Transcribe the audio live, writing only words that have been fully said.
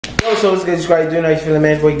Yo, so what's good? Just how you doing? How you feeling,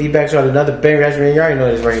 man? Boy, D back to another bang reaction, man. You already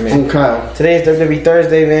know this, right, man? Okay. Today is WWE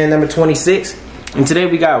Thursday, man, number 26. And today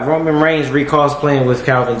we got Roman Reigns recalls playing with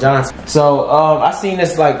Calvin Johnson. So, I seen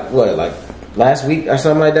this like last week or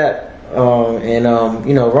something like that. You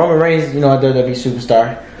know, Roman Reigns, you know, a WWE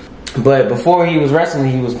superstar. But before he was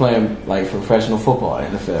wrestling, he was playing like professional football,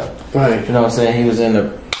 NFL. Right. You know what I'm saying? He was in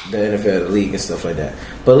the NFL league and stuff like that.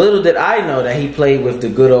 But little did I know that he played with the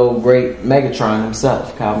good old great Megatron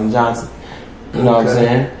himself, Calvin Johnson. You know what I'm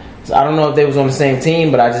saying? So I don't know if they was on the same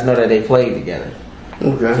team, but I just know that they played together.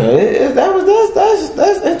 Okay. So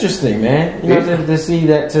that's interesting, man. You know, to see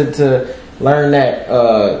that, to learn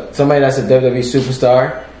that somebody that's a WWE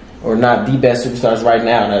superstar, or not the best superstars right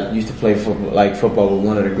now, that used to play football with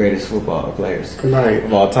one of the greatest football players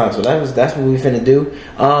of all time. So that's what we finna do.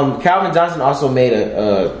 Calvin Johnson also made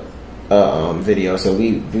a video, so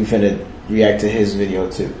we finna react to his video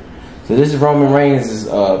too. So this is Roman Reigns'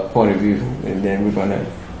 point of view, and then we're gonna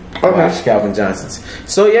watch Calvin Johnson's.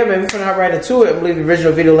 So yeah, man, we're finna hop right into it. I believe the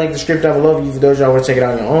original video link in the script down below for you, for those y'all want to check it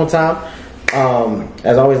out on your own time.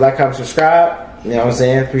 As always, like, comment, subscribe. You know what I'm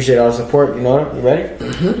saying? Appreciate all the support. You know, you ready?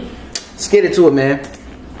 Let's get into it, man.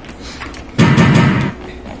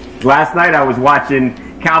 Last night I was watching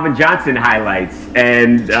Calvin Johnson highlights,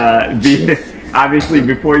 and obviously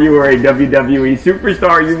before you were a WWE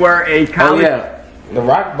superstar, you were a college. Oh yeah, The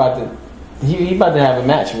Rock he about to have a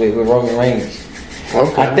match with Roman Reigns.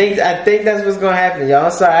 Okay. I think that's what's gonna happen, y'all.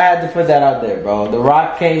 So I had to put that out there, bro. The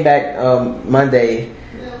Rock came back Monday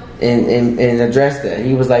and addressed that.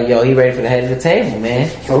 He was like, yo, he ready for the head of the table,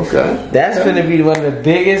 man. Okay. That's gonna be one of the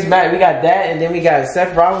biggest matches. We got that, and then we got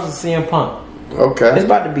Seth Rollins and CM Punk. Okay. It's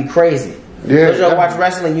about to be crazy. Yeah. If y'all watch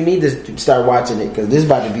wrestling, you need to start watching it, because this is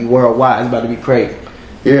about to be worldwide. It's about to be crazy.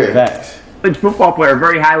 Yeah. Facts. College football player,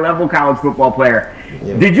 very high level college football player.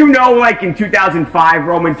 Yeah. Did you know, like in 2005,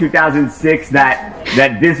 Roman 2006, that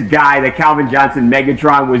this guy, that Calvin Johnson,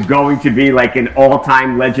 Megatron, was going to be like an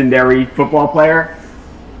all-time legendary football player?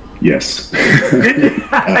 Yes.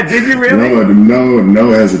 Did you really?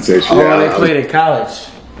 No hesitation. Oh, they played in college.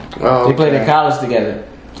 Oh, they played in college together.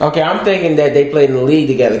 Okay, I'm thinking that they played in the league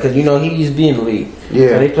together, because you know he used to be in the league. Yeah.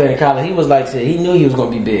 So they played in college. He was like, he knew he was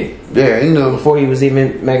going to be big. Yeah, he knew before he was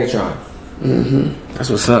even Megatron. That's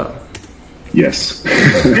what's up. Yes.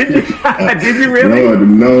 Did you really?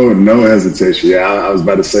 No hesitation. Yeah, I was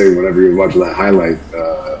about to say, whenever you were watching that highlight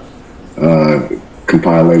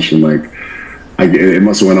compilation, like, it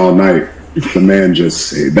must have went all night. The man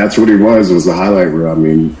that's what he was a highlight reel. I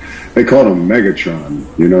mean, they called him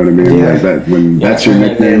Megatron. You know what I mean? Yeah. Like that, when that's your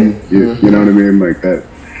nickname, you know what I mean? Like that.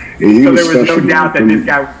 So there was no doubt that this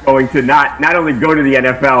guy was going to not only go to the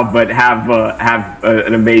NFL, but have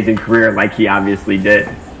an amazing career like he obviously did.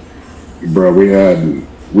 Bro,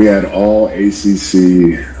 we had all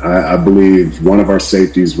ACC. I believe one of our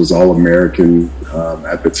safeties was All-American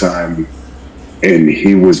at the time, and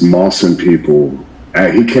he was mossing people.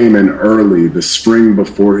 He came in early, the spring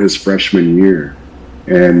before his freshman year,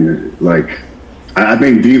 and like I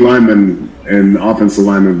think D linemen and offensive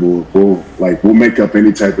linemen will make up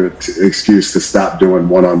any type of excuse to stop doing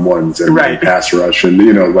one-on-ones and pass rush and,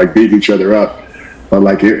 you know, like beat each other up. But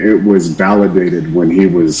like it was validated when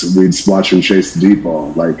we'd watch him chase the deep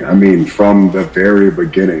ball. Like, I mean, from the very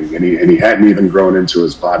beginning, and he hadn't even grown into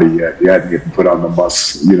his body yet. He hadn't even put on the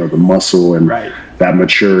muscle and that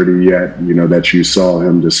maturity yet, you know, that you saw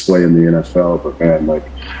him display in the NFL. But man, like,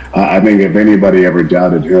 I think if anybody ever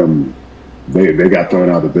doubted him, they got thrown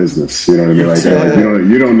out of business. You know what I mean? Like,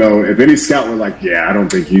 you don't know if any scout were like, yeah, I don't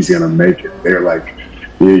think he's gonna make it. They're like,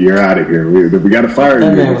 you're out of here. We got to fire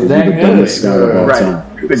you. The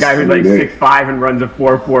The guy who's like 6'5" and runs a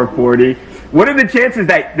 4.4 40. What are the chances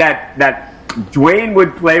that Dwayne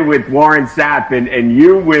would play with Warren Sapp and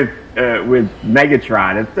you with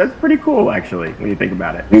Megatron? That's pretty cool, actually, when you think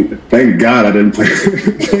about it. Thank God I didn't play.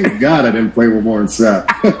 Thank God I didn't play with Warren Sapp.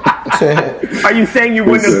 Are you saying you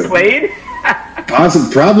wouldn't have played?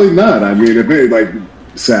 Probably not. I mean, if it like,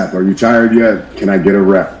 Sapp, are you tired yet? Can I get a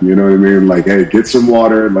rep? You know what I mean? Like, hey, get some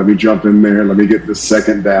water. Let me jump in there. Let me get the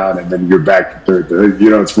second down, and then you're back to third. You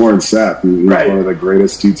know, it's Warren Sapp. He's one of the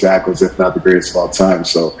greatest T tackles, if not the greatest of all time.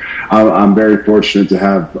 So I'm very fortunate to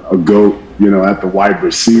have a GOAT, you know, at the wide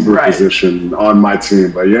receiver position on my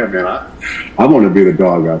team. But yeah, man, I want to be the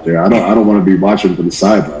dog out there. I don't want to be watching from the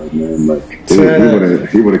sideline, man. Like,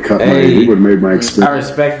 he would have cut he would have made my experience. I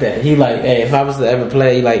respect that. He like, hey, if I was to ever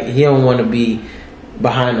play, like, he don't want to be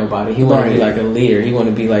behind nobody. He want to be like a leader. He want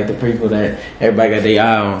to be like the people that everybody got their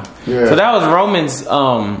eye on. Yeah. So that was Roman's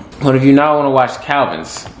point of view. Now I want to watch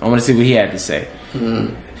Calvin's. I want to see what he had to say.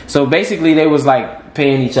 So basically they was like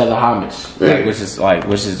paying each other homage, like,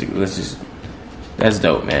 which is that's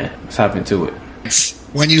dope, man. Let's hop into it.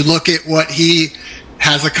 When you look at what he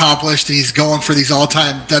has accomplished, and he's going for these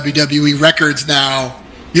all-time WWE records now,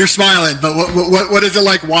 you're smiling. But what is it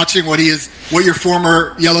like watching what your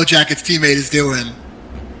former Yellow Jackets teammate is doing?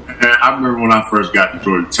 Man, I remember when I first got to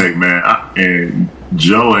Georgia Tech, man, and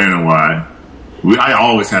Joe and I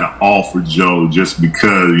always had an awe for Joe just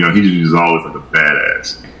because, he was always like a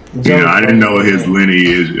badass. I didn't know his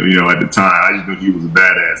lineage, at the time. I just knew he was a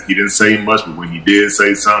badass. He didn't say much, but when he did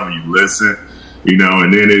say something, you listen, and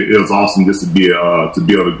then it was awesome just to be able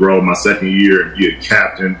to grow my second year and be a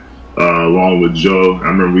captain along with Joe. I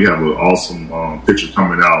remember we have an awesome picture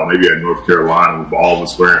coming out, maybe at North Carolina, with all of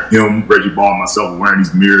us wearing, him, Reggie Ball, and myself wearing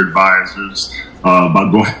these mirrored visors,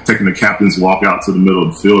 taking the captain's walk out to the middle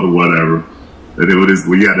of the field or whatever.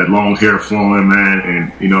 We had that long hair flowing, man,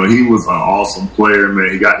 and he was an awesome player,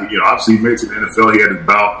 man. He obviously made it to the NFL. He had his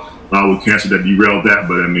bout with cancer that derailed that,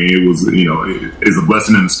 but I mean, it was it's a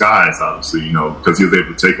blessing in disguise, obviously, because he was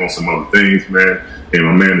able to take on some other things, man. And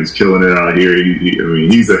my man is killing it out here.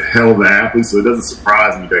 He's a hell of an athlete, so it doesn't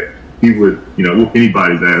surprise me that he would, whoop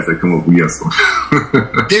anybody's ass that come up against him.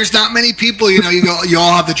 There's not many people, you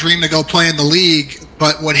all have the dream to go play in the league,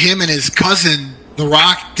 but what him and his cousin, The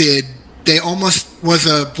Rock, did, they almost was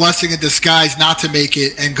a blessing in disguise not to make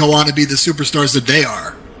it and go on to be the superstars that they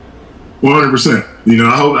are. 100%.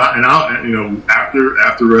 I hope,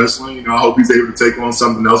 after wrestling, I hope he's able to take on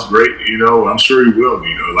something else great. I'm sure he will.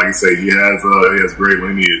 Like I say, he has great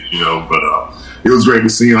lineage. But it was great to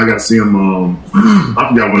see him. I got to see him. I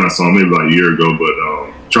forgot when I saw him, maybe about a year ago.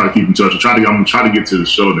 But try to keep in touch. I'm gonna try to get to the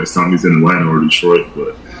show next time he's in Atlanta or Detroit.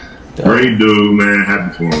 But great dude, man.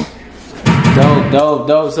 Happy for him.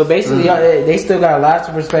 Dope. So basically, they still got lots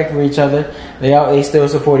of respect for each other. They still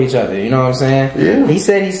support each other. You know what I'm saying? Yeah. He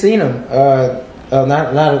said he's seen him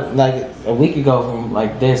not like a week ago from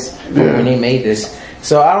like this when they made this.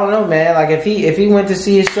 So I don't know, man. Like if he went to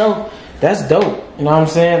see his show, that's dope. You know what I'm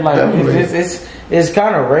saying? Like it's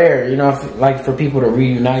kind of rare, like for people to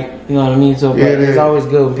reunite. You know what I mean? So it's always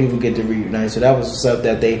good when people get to reunite. So that was stuff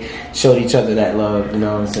that they showed each other that love. You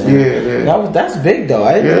know what I'm saying? That's big though.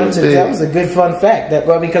 That was a good fun fact.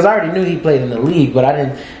 Because I already knew he played in the league, but I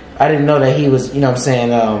didn't know that he was. You know what I'm saying?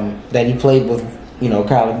 That he played with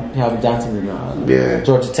Calvin Johnson and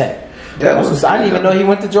Georgia Tech. I didn't even know he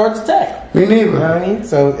went to Georgia Tech. Me neither. You know what I mean?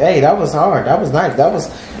 So hey, that was hard. That was nice. That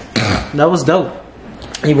was dope.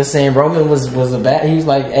 He was saying Roman was a bad. He was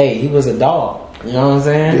like, hey, he was a dog. You know what I'm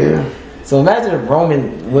saying? Yeah. So imagine if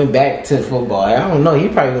Roman went back to football. I don't know. He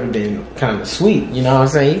probably would have been kind of sweet. You know what I'm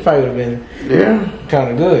saying? He probably would have been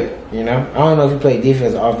kind of good. I don't know if he played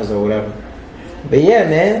defense, offense, or whatever. But yeah,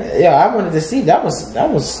 man. Yeah, I wanted to see. That was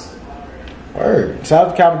word. Shout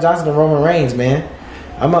out to Calvin Johnson and Roman Reigns, man.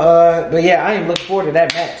 But yeah, I ain't looking forward to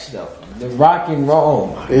that match though. The Rock and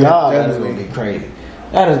Roll. Oh my God, that is gonna be crazy.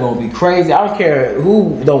 That is gonna be crazy. I don't care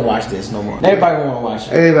who don't watch this no more. Everybody gonna watch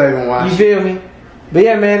it. Everybody gonna watch it. You feel me? But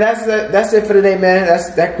yeah, man, that's it for today, man.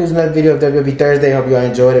 That concludes another video of WWE Thursday. Hope you all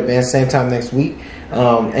enjoyed it, man. Same time next week.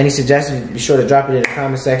 Any suggestions, be sure to drop it in the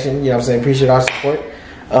comment section. You know what I'm saying? Appreciate our support.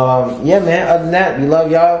 Yeah, man. Other than that, we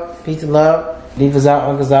love y'all. Peace and love. Divas out,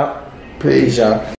 uncles out. Peace, y'all.